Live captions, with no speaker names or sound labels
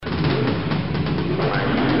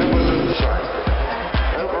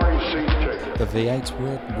V8s were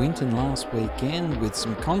at Winton last weekend with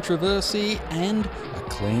some controversy and a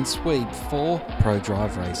clean sweep for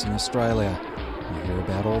ProDrive Racing Australia. We'll hear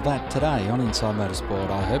about all that today on Inside Motorsport.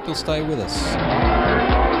 I hope you'll stay with us.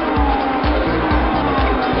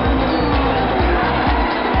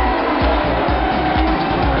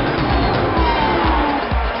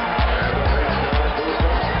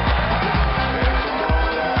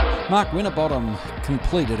 Mark Winterbottom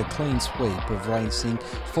completed a clean sweep of racing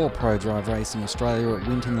for ProDrive Racing Australia at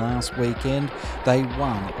Winton last weekend. They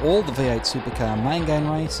won all the V8 Supercar main game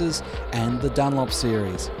races and the Dunlop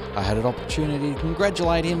Series. I had an opportunity to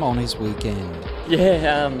congratulate him on his weekend.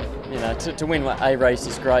 Yeah, to win a race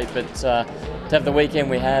is great, but to have the weekend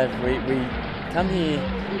we had, we come here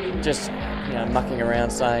just mucking around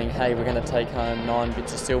saying, hey, we're going to take home 9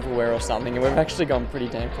 bits of silverware or something, and we've actually gone pretty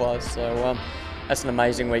damn close. So that's an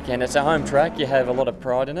amazing weekend. It's a home track. You have a lot of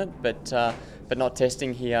pride in it, but not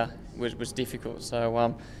testing here was difficult.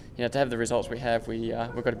 So to have the results we have, we've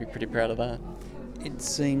got to be pretty proud of that. It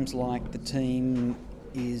seems like the team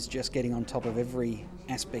is just getting on top of every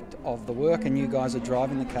aspect of the work, and you guys are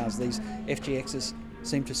driving the cars. These FGXs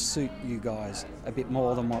seem to suit you guys a bit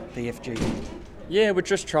more than what the FG did. Yeah, we're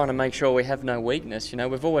just trying to make sure we have no weakness.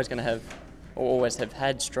 We've always have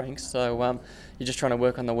had strengths, so you're just trying to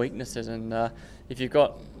work on the weaknesses, and if you've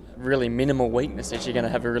got really minimal weaknesses, you're going to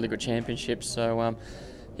have a really good championship. So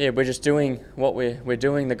we're just doing what we're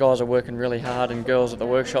doing. The guys are working really hard, and girls at the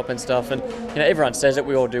workshop and stuff, and everyone says it,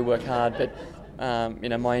 we all do work hard, but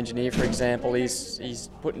my engineer, for example, he's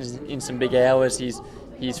putting in some big hours. He's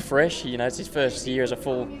fresh, it's his first year as a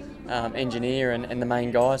full engineer and the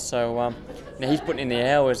main guy, so he's putting in the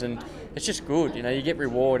hours, and it's just good. You get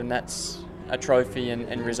reward, and that's a trophy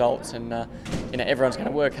and results, and everyone's going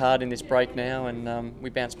to work hard in this break now, and we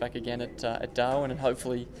bounce back again at Darwin and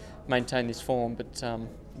hopefully maintain this form. But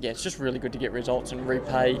it's just really good to get results and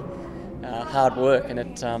repay hard work, and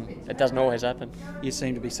it doesn't always happen. You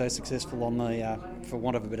seem to be so successful on the, for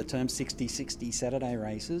want of a better term, 60-60 Saturday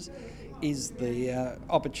races. Is the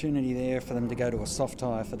opportunity there for them to go to a soft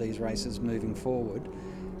tyre for these races moving forward?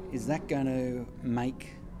 Is that going to make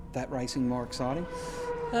that racing more exciting?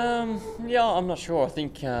 I'm not sure. I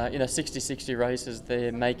think 60-60 races,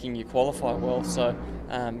 they're making you qualify well. So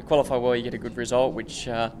you qualify well, you get a good result, which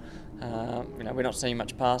we're not seeing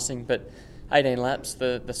much passing. But 18 laps,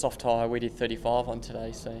 the soft tyre, we did 35 on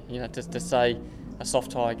today. So to say a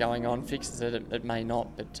soft tyre going on fixes it, it may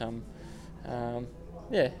not. But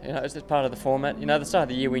it's part of the format. The start of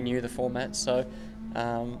the year we knew the format, so.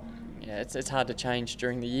 It's hard to change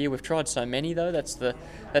during the year. We've tried so many though. That's the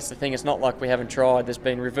thing. It's not like we haven't tried. There's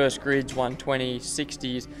been reverse grids, 120,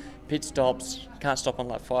 60s, pit stops, can't stop on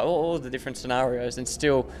lap 5, all the different scenarios, and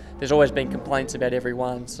still there's always been complaints about every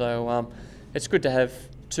one. So it's good to have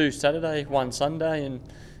 2 Saturday, 1 Sunday, and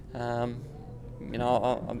we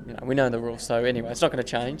know the rules. So anyway, it's not going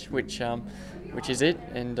to change, which is it,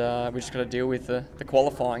 and we just got to deal with the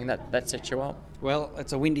qualifying that sets you up. Well,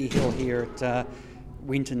 it's a windy hill here at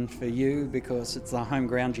Winton for you, because it's the home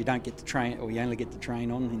ground. You don't get to train, or you only get to train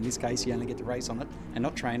on. In this case, you only get to race on it and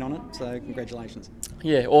not train on it. So congratulations.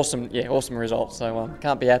 Yeah, awesome results. So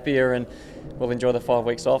can't be happier, and we'll enjoy the 5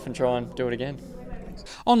 weeks off and try and do it again.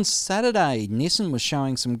 On Saturday, Nissan was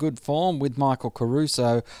showing some good form with Michael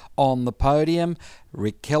Caruso on the podium.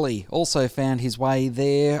 Rick Kelly also found his way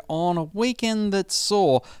there on a weekend that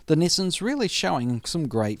saw the Nissans really showing some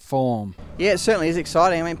great form. Yeah, it certainly is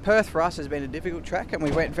exciting. I mean, Perth for us has been a difficult track, and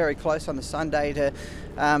we went very close on the Sunday to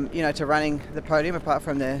running the podium, apart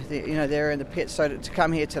from they're in the pits. So to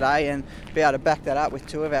come here today and be able to back that up with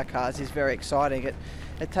 2 of our cars is very exciting.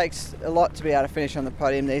 It takes a lot to be able to finish on the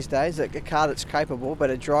podium these days. A car that's capable,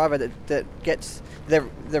 but a driver that gets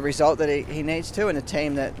the result that he needs to, and a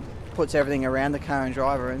team that puts everything around the car and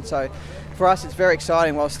driver. And so for us, it's very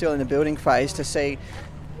exciting while still in the building phase to see,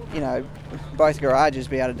 both garages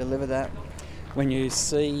be able to deliver that. When you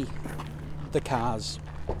see the cars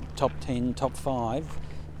top 10, top 5,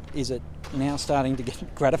 is it now starting to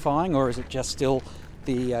get gratifying, or is it just still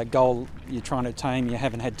the goal you're trying to attain, you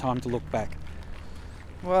haven't had time to look back?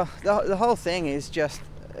 Well, the whole thing is just,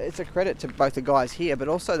 it's a credit to both the guys here, but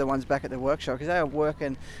also the ones back at the workshop, because they are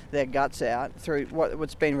working their guts out through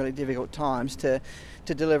what's been really difficult times to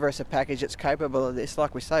deliver us a package that's capable of this.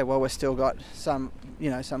 Like we say, well, we've still got some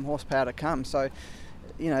horsepower to come. So,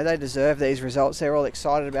 they deserve these results. They're all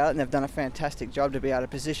excited about it, and they've done a fantastic job to be able to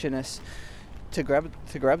position us to grab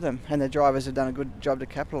them. And the drivers have done a good job to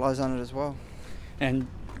capitalise on it as well. And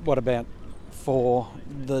what about for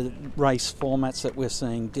the race formats that we're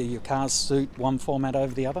seeing? Do your cars suit one format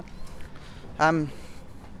over the other?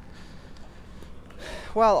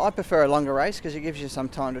 Well, I prefer a longer race because it gives you some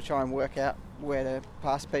time to try and work out where to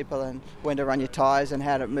pass people and when to run your tyres and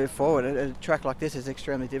how to move forward. A track like this is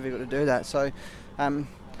extremely difficult to do that. So I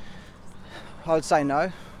would say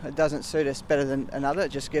no. It doesn't suit us better than another. It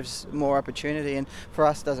just gives more opportunity, and for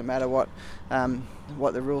us it doesn't matter what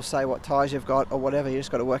the rules say, what tyres you've got or whatever. You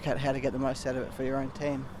just got to work out how to get the most out of it for your own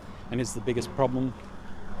team. And is the biggest problem?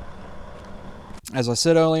 As I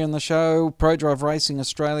said earlier in the show, ProDrive Racing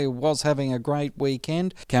Australia was having a great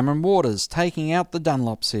weekend. Cameron Waters taking out the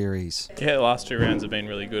Dunlop Series. Yeah, the last 2 rounds have been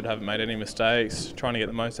really good. Haven't made any mistakes. Trying to get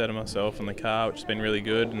the most out of myself in the car, which has been really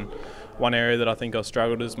good. And one area that I think I've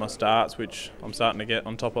struggled is my starts, which I'm starting to get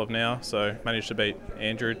on top of now. So managed to beat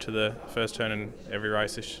Andrew to the first turn in every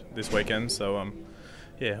race this weekend. So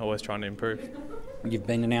always trying to improve. You've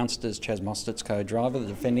been announced as Chaz Mostert's co-driver, the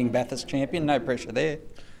defending Bathurst champion. No pressure there.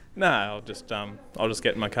 No, I'll just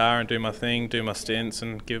get in my car and do my thing, do my stints,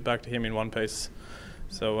 and give it back to him in one piece.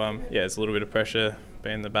 So it's a little bit of pressure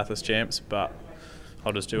being the Bathurst champs, but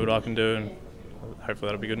I'll just do what I can do, and hopefully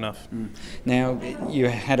that'll be good enough. Now, you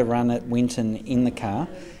had a run at Winton in the car.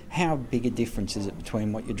 How big a difference is it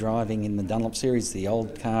between what you're driving in the Dunlop Series, the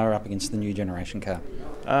old car, up against the new generation car?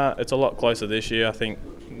 It's a lot closer this year. I think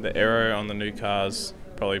the aero on the new car's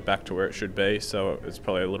probably back to where it should be, so it's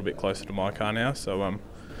probably a little bit closer to my car now. So I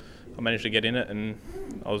managed to get in it, and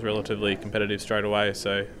I was relatively competitive straight away,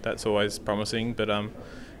 so that's always promising. But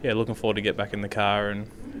looking forward to get back in the car and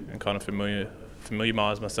kind of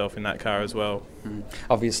familiarise myself in that car as well.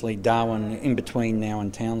 Obviously, Darwin in between now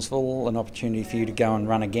and Townsville, an opportunity for you to go and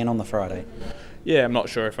run again on the Friday. Yeah, I'm not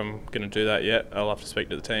sure if I'm going to do that yet. I'll have to speak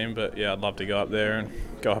to the team, but I'd love to go up there and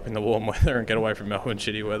go up in the warm weather and get away from Melbourne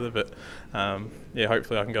shitty weather. But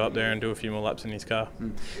hopefully I can go up there and do a few more laps in his car.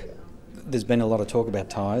 There's been a lot of talk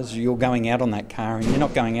about tyres. You're going out on that car and you're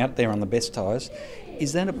not going out there on the best tyres.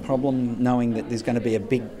 Is that a problem, knowing that there's going to be a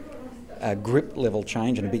big grip level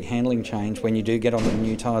change and a big handling change when you do get on the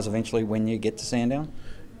new tyres eventually when you get to Sandown?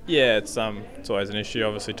 Yeah, it's always an issue.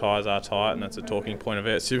 Obviously tyres are tight, and that's a talking point of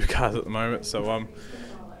our supercars at the moment. So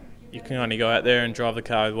you can only go out there and drive the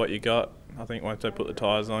car with what you got. I think once they put the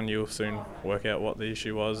tyres on, you'll soon work out what the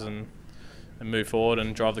issue was and move forward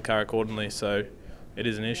and drive the car accordingly. So it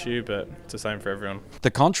is an issue, but it's the same for everyone.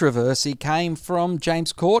 The controversy came from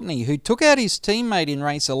James Courtney, who took out his teammate in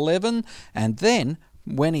race 11, and then,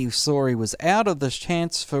 when he saw he was out of the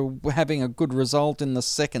chance for having a good result in the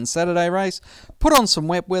second Saturday race, put on some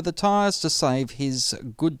wet weather tyres to save his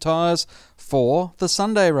good tyres for the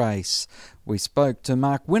Sunday race. We spoke to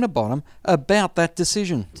Mark Winterbottom about that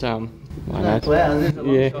decion. No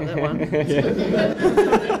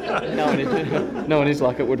one is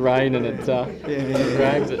like it would rain and it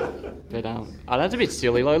drags it. But that's a bit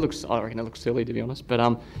silly. I reckon it looks silly, to be honest.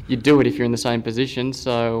 But you do it if you're in the same position.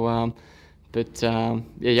 So,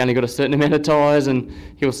 you only got a certain amount of tyres, and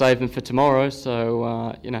he'll save them for tomorrow.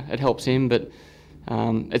 So it helps him. But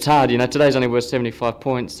it's hard. Today's only worth 75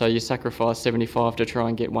 points, so you sacrifice 75 to try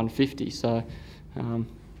and get 150. So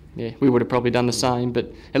we would have probably done the same.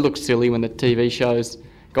 But it looks silly when the TV shows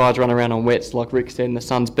guys run around on wets, like Rick said, and the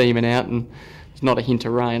sun's beaming out, and there's not a hint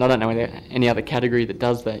of rain. I don't know any other category that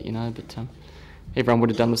does that, but everyone would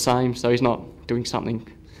have done the same. So he's not doing something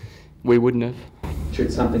we wouldn't have.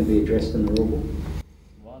 Should something be addressed in the rule book?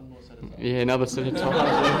 One more set of tyres. Yeah, another set of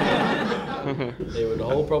tyres. The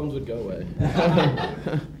whole problems would go away.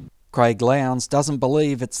 Craig Lowndes doesn't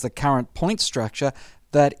believe it's the current point structure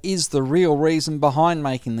that is the real reason behind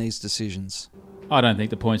making these decisions. I don't think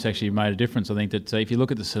the points actually made a difference. I think that if you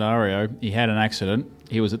look at the scenario, he had an accident,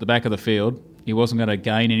 he was at the back of the field, he wasn't going to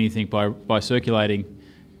gain anything by circulating.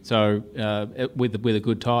 So with a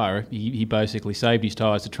good tyre, he basically saved his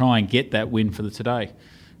tyres to try and get that win for the today.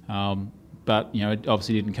 But it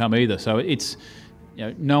obviously didn't come either. So it's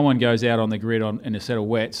no one goes out on the grid in a set of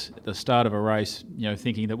wets at the start of a race,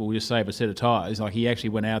 thinking that we'll just save a set of tyres. Like, he actually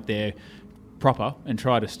went out there proper and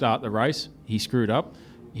tried to start the race. He screwed up.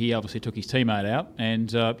 He obviously took his teammate out, and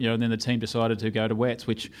then the team decided to go to wets,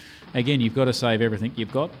 which, again, you've got to save everything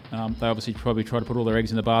you've got. They obviously probably tried to put all their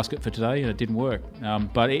eggs in the basket for today, and it didn't work.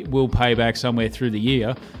 But it will pay back somewhere through the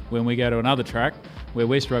year when we go to another track where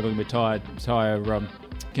we're struggling with tyre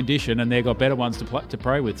condition, and they've got better ones to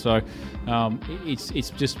pray with. So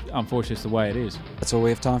it's just unfortunate the way it is. That's all we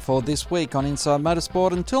have time for this week on Inside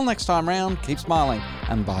Motorsport. Until next time round, keep smiling,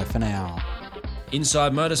 and bye for now.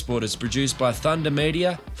 Inside Motorsport is produced by Thunder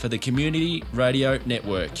Media for the Community Radio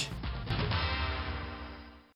Network.